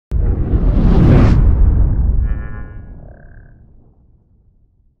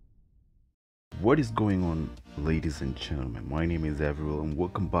What is going on, ladies and gentlemen? My name is Avril and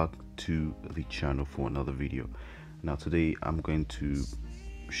welcome back to the channel for another video. Now today I'm going to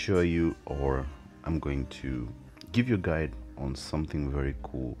show you, or I'm going to give you a guide on something very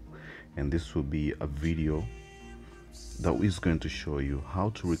cool, and this will be a video that is going to show you how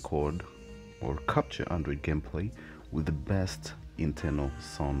to record or capture Android gameplay with the best internal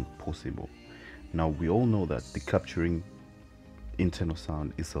sound possible. Now we all know that the capturing internal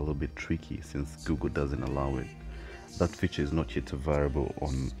sound is a little bit tricky since Google doesn't allow it. That feature is not yet available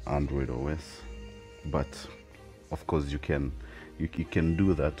on Android OS, but of course you can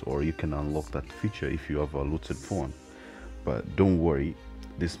do that, or you can unlock that feature if you have a rooted phone. But don't worry,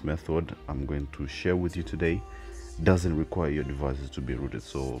 this method I'm going to share with you today doesn't require your devices to be rooted,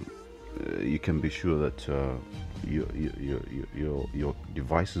 so you can be sure that your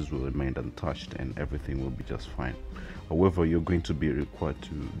devices will remain untouched and everything will be just fine. However, you're going to be required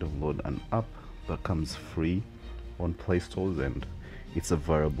to download an app that comes free on Play Stores, and it's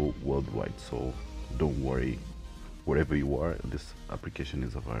available worldwide, so don't worry, wherever you are, this application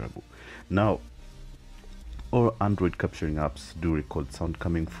is available. Now, all Android capturing apps do record sound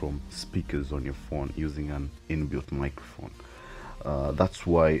coming from speakers on your phone using an inbuilt microphone. That's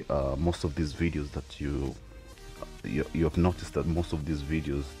why most of these videos that you have noticed that most of these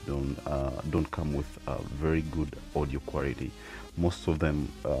videos don't come with very good audio quality. Most of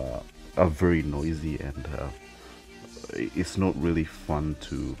them are very noisy, and it's not really fun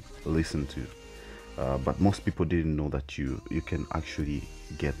to listen to. But most people didn't know that you can actually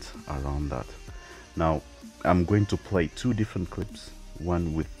get around that. Now I'm going to play two different clips,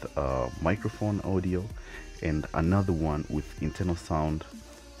 one with microphone audio and another one with internal sound,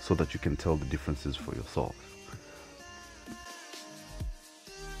 so that you can tell the differences for yourself.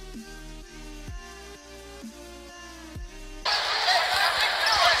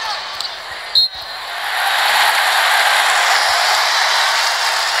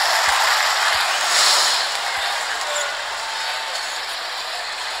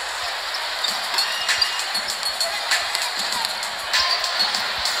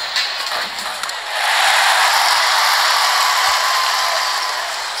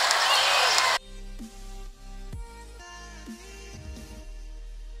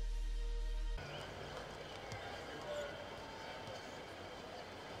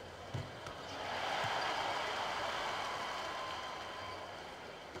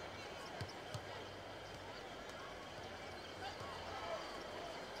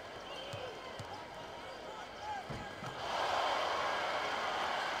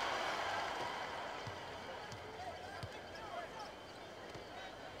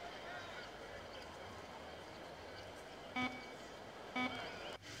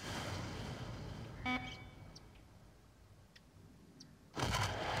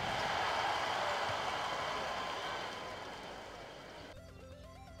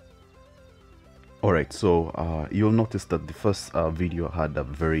 Alright, so you'll notice that the first video had a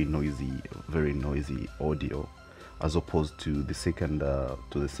very noisy audio, as opposed to the second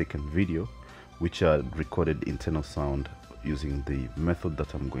video, which had recorded internal sound using the method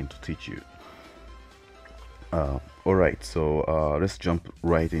that I'm going to teach you. Alright, so let's jump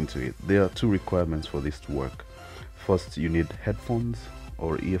right into it. There are two requirements for this to work. First, you need headphones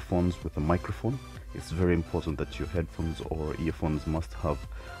or earphones with a microphone. It's very important that your headphones or earphones must have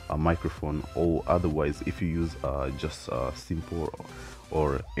a microphone, or otherwise if you use just simple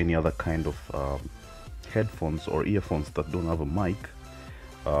or any other kind of headphones or earphones that don't have a mic,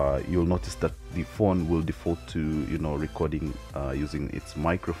 you'll notice that the phone will default to recording using its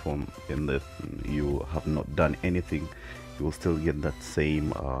microphone, and that you have not done anything. You will still get that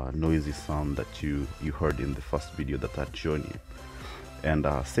same noisy sound that you heard in the first video that I'd shown you. And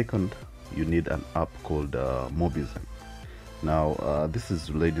second, you need an app called Mobizen. Now this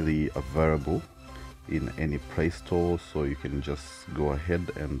is readily available in any Play Store, so you can just go ahead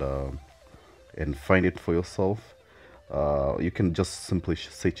and find it for yourself. You can just simply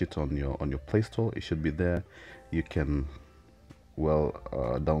search it on your Play Store. It should be there. You can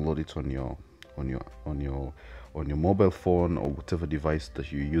download it on your mobile phone or whatever device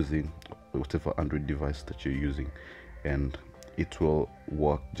that you're using, whatever Android device that you're using, and it will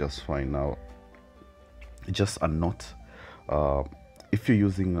work just fine. Now, just a note, if you're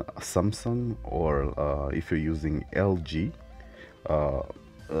using Samsung or if you're using LG,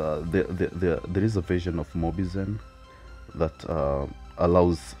 there is a version of Mobizen that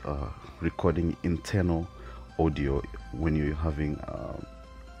allows recording internal audio when you're having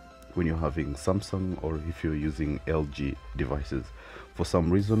when you're having Samsung or if you're using LG devices. For some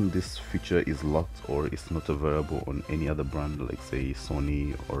reason this feature is locked or it's not available on any other brand, like say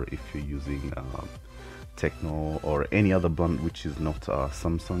Sony, or if you're using Techno or any other brand which is not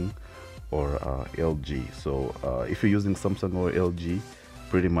Samsung or LG. So if you're using Samsung or LG,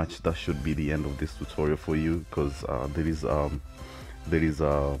 pretty much that should be the end of this tutorial for you, because there is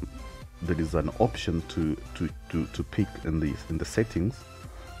an option to pick in the settings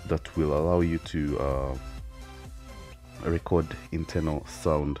that will allow you to record internal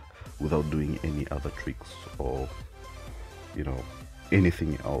sound without doing any other tricks or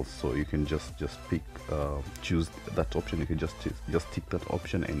anything else. So you can just pick choose that option. You can just tick that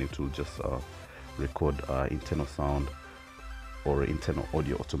option and it will just record internal sound or internal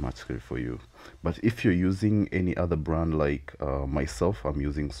audio automatically for you. But if you're using any other brand, like myself, I'm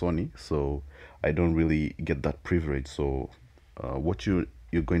using Sony, so I don't really get that privilege. So what you're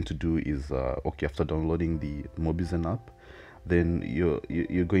going to do is okay, after downloading the Mobizen app, then you're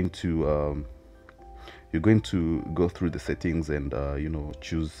going to go through the settings and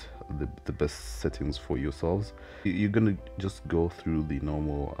choose the best settings for yourselves. You're gonna just go through the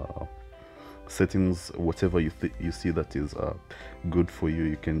normal settings, whatever you see that is good for you.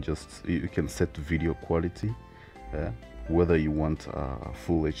 You can set video quality, whether you want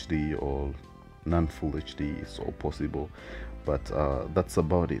full HD or non-full HD, it's all possible. But that's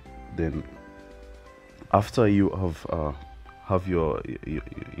about it. Then after you have your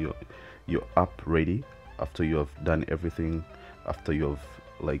app ready, after you have done everything, after you have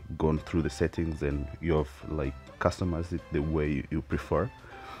like gone through the settings and you have like customized it the way you prefer,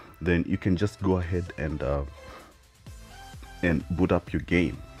 then you can just go ahead and boot up your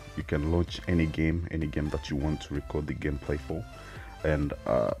game. You can launch any game that you want to record the gameplay for, and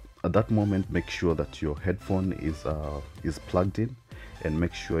at that moment make sure that your headphone is plugged in, and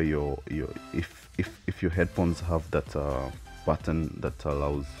make sure if your headphones have that button that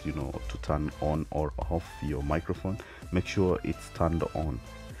allows to turn on or off your microphone, make sure it's turned on.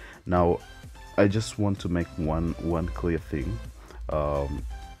 Now I just want to make one clear thing.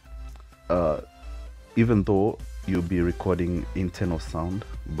 Even though you'll be recording internal sound,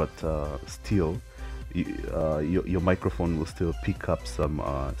 but still your microphone will still pick up some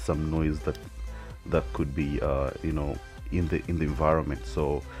noise that could be in the environment.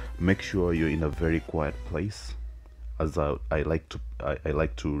 So make sure you're in a very quiet place, as I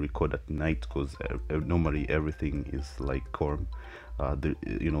like to record at night, because normally everything is like calm.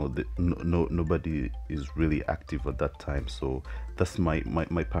 Nobody is really active at that time, so that's my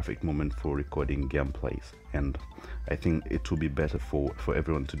perfect moment for recording gameplays. And I think it will be better for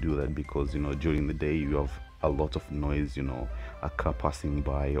everyone to do that, because during the day you have a lot of noise, a car passing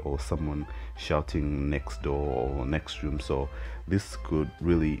by or someone shouting next door or next room. So this could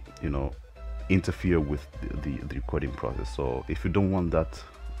really interfere with the recording process. So if you don't want that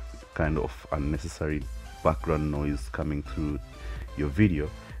kind of unnecessary background noise coming through your video,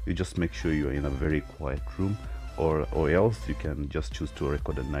 you just make sure you're in a very quiet room, or else you can just choose to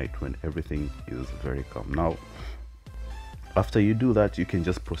record at night when everything is very calm. Now after you do that, you can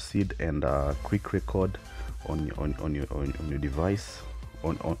just proceed and quick record on your device,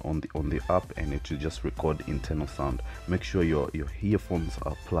 on the app, and it will just record internal sound. Make sure your earphones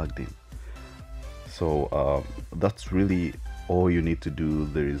are plugged in. So that's really all you need to do.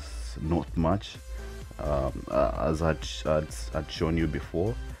 There is not much. As I'd shown you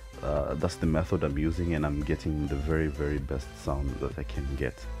before, that's the method I'm using, and I'm getting the very best sound that I can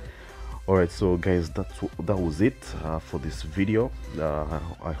get. Alright, so guys, that was it for this video.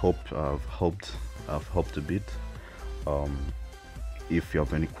 I hope I've helped a bit. If you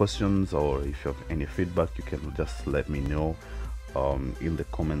have any questions or if you have any feedback, you can just let me know in the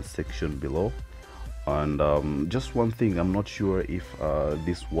comment section below. And just one thing, I'm not sure if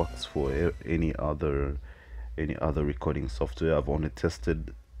this works for any other recording software. I've only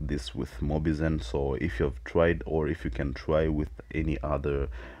tested this with Mobizen, so if you have tried, or if you can try with any other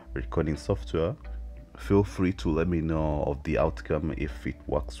recording software, feel free to let me know of the outcome, if it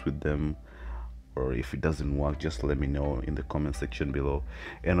works with them or if it doesn't work. Just let me know in the comment section below.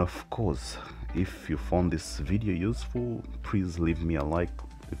 And of course, if you found this video useful, please leave me a like,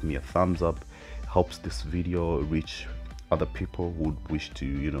 give me a thumbs up. Helps this video reach other people who would wish to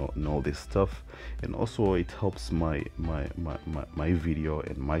know this stuff, and also it helps my video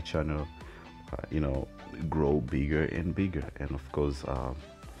and my channel grow bigger and bigger. And of course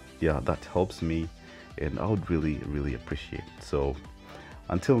yeah, that helps me, and I would really appreciate it. So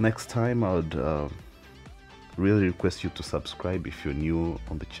until next time, I would really request you to subscribe if you're new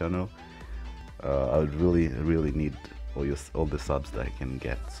on the channel. I would really need all the subs that I can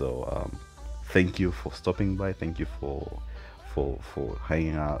get. So thank you for stopping by. Thank you for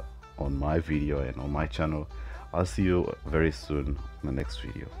hanging out on my video and on my channel. I'll see you very soon in the next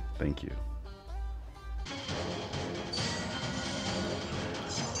video. Thank you.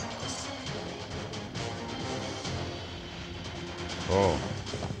 Oh,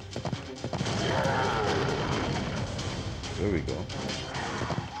 there we go.